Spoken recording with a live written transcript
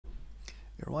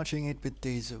You're watching 8-Bit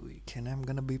Days a Week, and I'm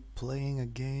gonna be playing a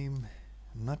game.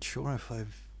 I'm not sure if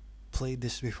I've played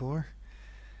this before.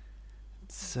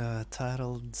 It's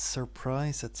titled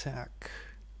Surprise Attack.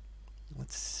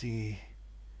 Let's see.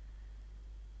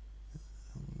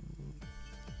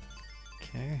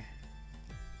 Okay.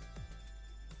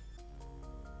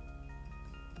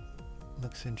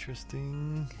 Looks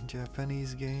interesting.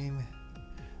 Japanese game.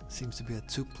 Seems to be a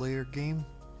two-player game.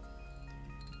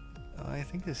 I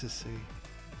think this is a...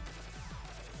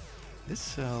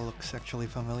 This looks actually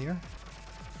familiar.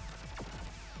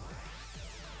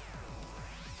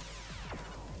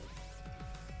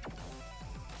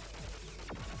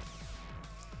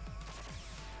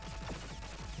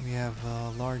 We have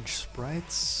large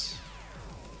sprites.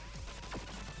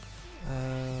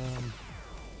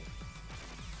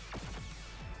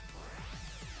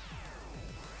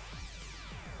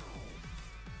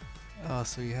 Oh,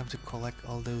 so you have to collect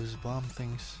all those bomb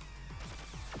things.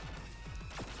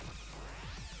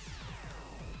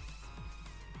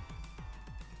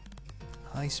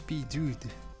 High speed dude.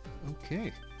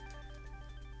 Okay.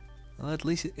 Well, at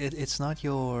least it's not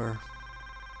your...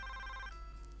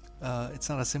 it's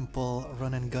not a simple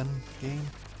run and gun game.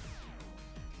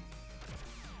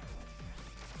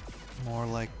 More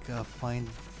like find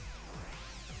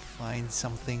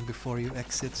something before you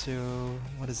exit. So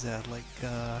what is that, like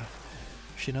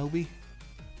Shinobi?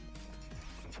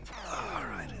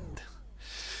 Alright, and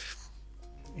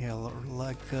yeah,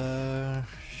 like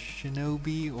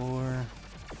Shinobi, or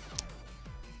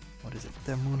what is it,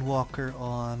 the Moonwalker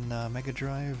on Mega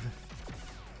Drive.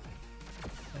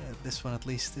 This one at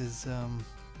least is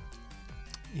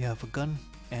you have a gun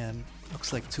and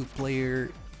looks like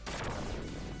two-player.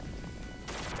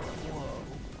 Whoa.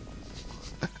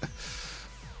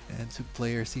 And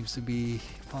two-player seems to be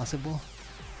possible.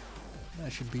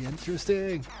 That should be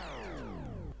interesting.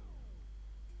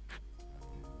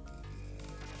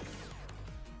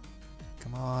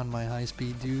 Come on, my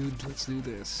high-speed dude, let's do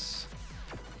this.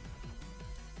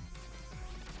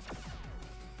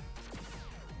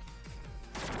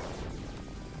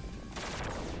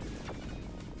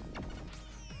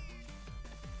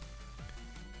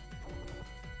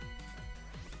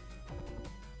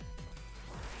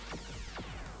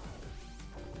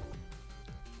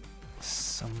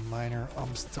 Some minor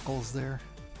obstacles there.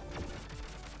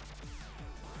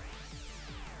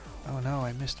 Oh no,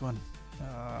 I missed one.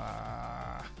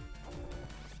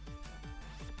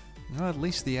 Well, at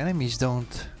least the enemies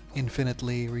don't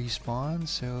infinitely respawn,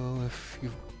 so if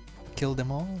you've killed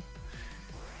them all, you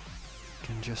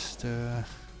can just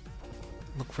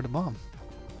look for the bomb.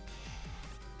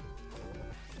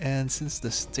 And since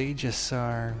the stages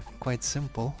are quite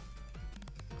simple,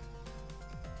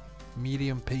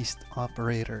 medium-paced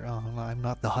operator. Oh, I'm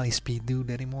not the high-speed dude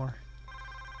anymore.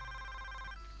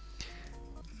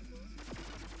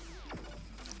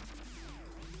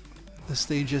 The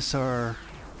stages are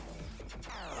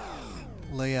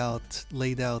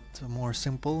laid out more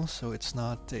simple, so it's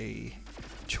not a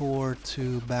chore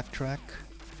to backtrack.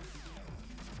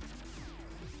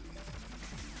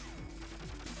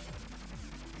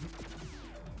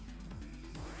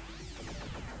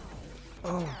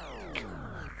 Oh.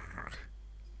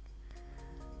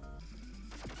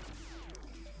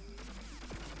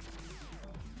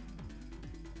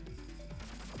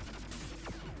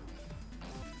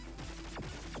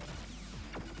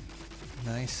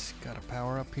 Nice, got a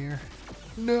power up here.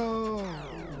 No!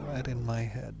 Right in my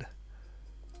head.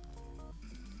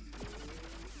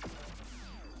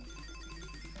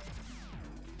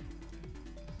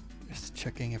 Just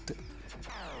checking if the...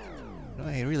 No,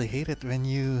 I really hate it when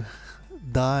you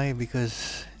die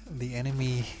because the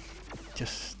enemy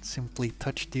just simply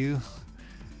touched you.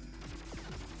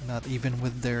 Not even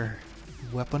with their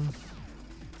weapon.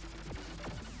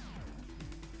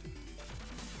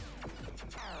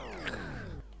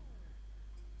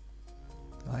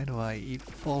 Why do I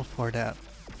fall for that?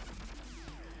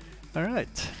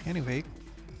 Alright, anyway.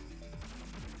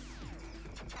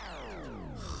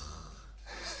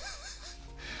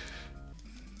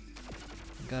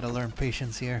 Gotta learn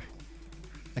patience here.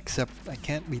 Except I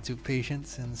can't be too patient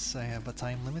since I have a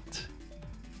time limit.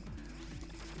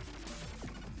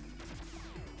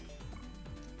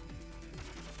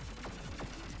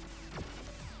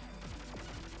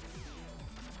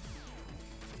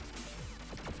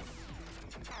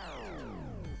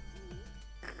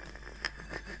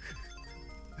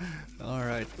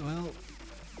 Alright, well,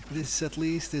 this at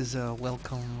least is a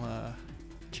welcome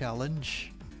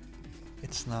challenge.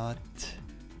 It's not...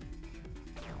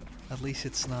 At least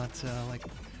it's not like...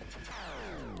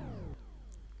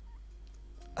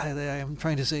 I'm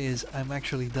trying to say is I'm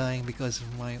actually dying because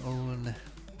of my own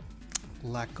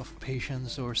lack of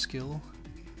patience or skill.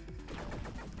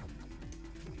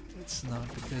 It's not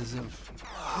because of...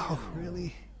 Oh,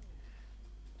 really?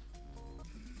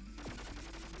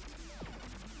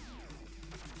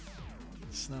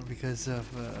 It's not because of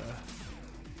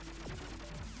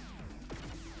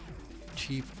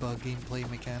cheap gameplay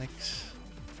mechanics,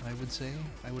 I would say,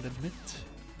 I would admit.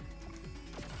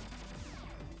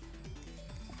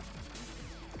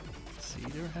 See,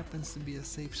 there happens to be a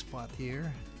safe spot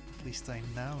here. At least I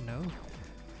now know.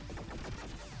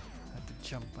 I have to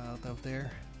jump out of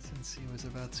there since he was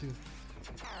about to.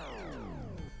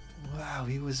 Wow,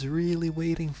 he was really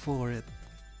waiting for it.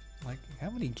 Like,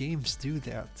 how many games do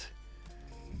that?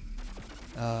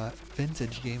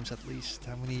 Vintage games at least.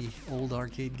 How many old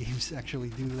arcade games actually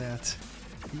do that?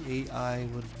 The AI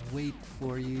would wait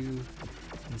for you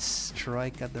and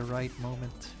strike at the right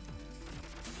moment.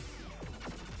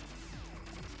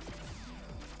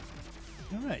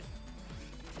 Alright.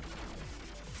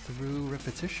 Through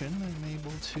repetition, I'm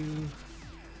able to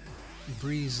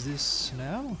breeze this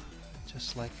now.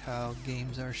 Just like how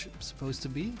games are supposed to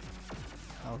be.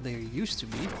 How they used to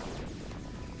be.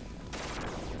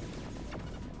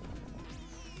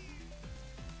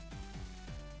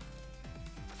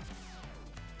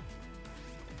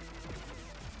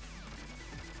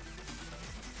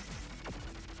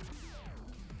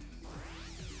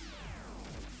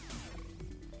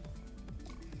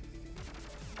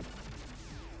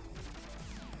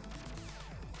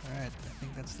 Alright, I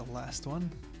think that's the last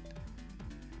one.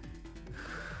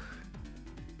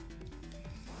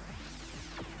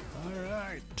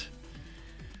 Alright.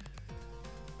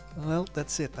 Well,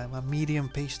 that's it. I'm a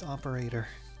medium-paced operator.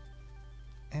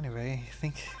 Anyway, I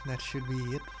think that should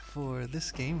be it for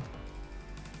this game.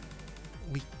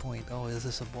 Weak point. Oh, is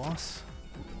this a boss?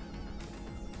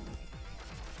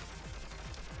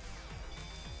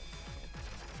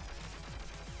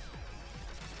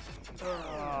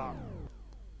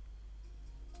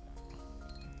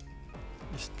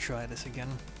 Just try this again.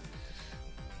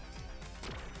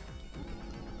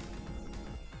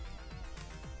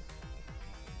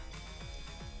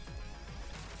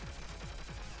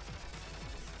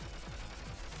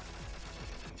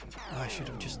 I should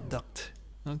have just ducked.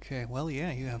 Okay, well,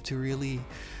 yeah, you have to really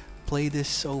play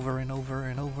this over and over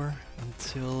and over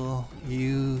until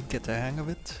you get the hang of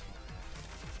it.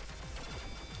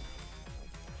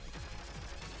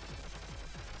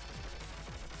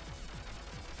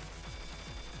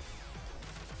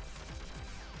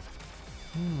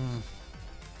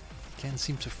 Can't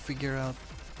seem to figure out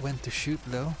when to shoot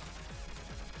though.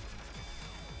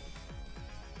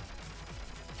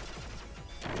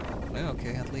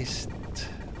 Okay, at least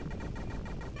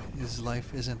his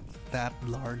life isn't that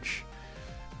large.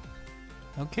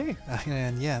 Okay,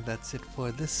 and yeah, that's it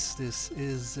for this. This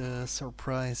is a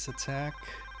Surprise Attack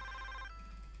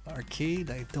Arcade.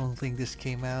 I don't think this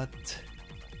came out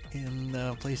in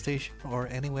PlayStation or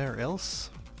anywhere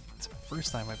else. It's the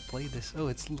first time I played this. Oh,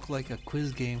 it's looked like a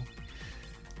quiz game.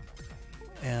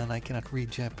 And I cannot read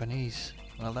Japanese.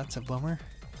 Well, that's a bummer.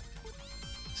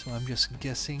 So I'm just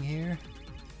guessing here.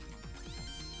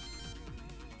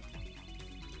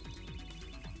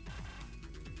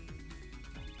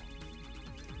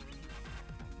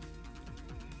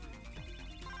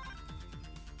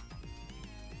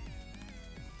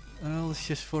 Well, it's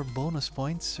just for bonus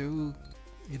points, so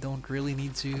you don't really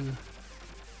need to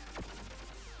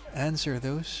answer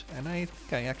those. And I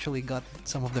think I actually got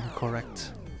some of them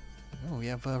correct. Oh, we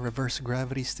have a reverse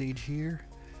gravity stage here.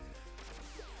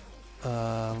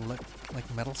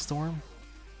 Like Metal Storm.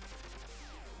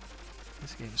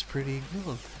 This game is pretty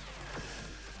good.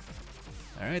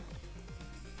 Alright.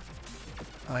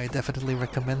 I definitely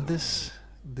recommend this.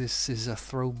 This is a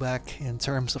throwback in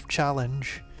terms of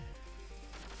challenge.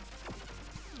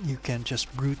 You can't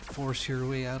just brute force your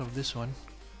way out of this one.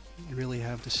 You really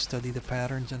have to study the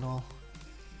patterns and all.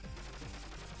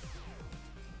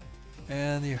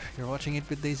 And you're watching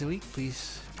 8-Bit Days a Week.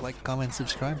 Please like, comment,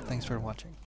 subscribe. Thanks for watching.